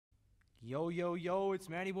Yo, yo, yo, it's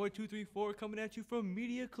MannyBoy234 coming at you from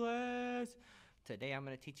media class. Today I'm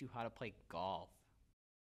going to teach you how to play golf.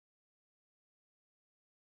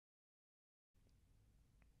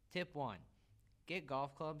 Tip 1. Get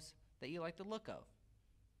golf clubs that you like the look of.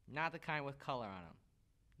 Not the kind with color on them.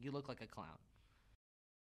 You look like a clown.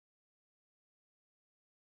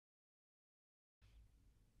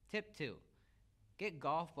 Tip 2. Get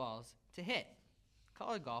golf balls to hit.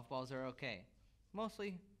 Colored golf balls are okay.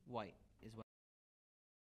 Mostly white is what.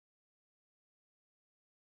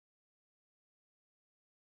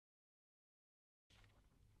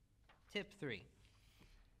 Tip 3.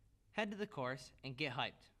 Head to the course and get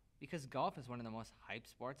hyped, because golf is one of the most hyped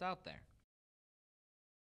sports out there.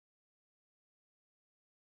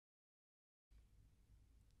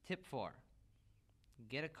 Tip 4.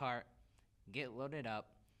 Get a cart, get loaded up,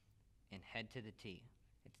 and head to the tee.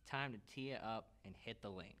 It's time to tee it up and hit the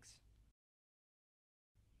links.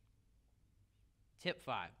 Tip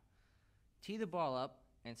 5. Tee the ball up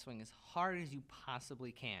and swing as hard as you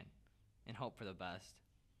possibly can and hope for the best.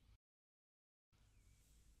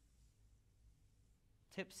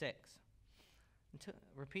 Tip 6.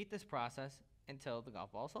 Repeat this process until the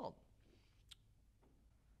golf ball is sold.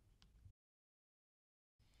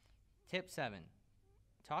 Tip 7.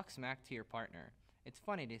 Talk smack to your partner. It's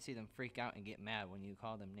funny to see them freak out and get mad when you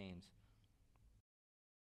call them names.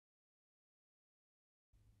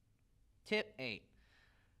 Tip 8.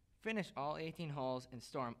 Finish all 18 holes and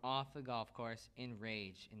storm off the golf course in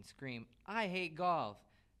rage and scream, "I hate golf,"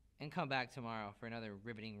 and come back tomorrow for another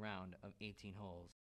riveting round of 18 holes.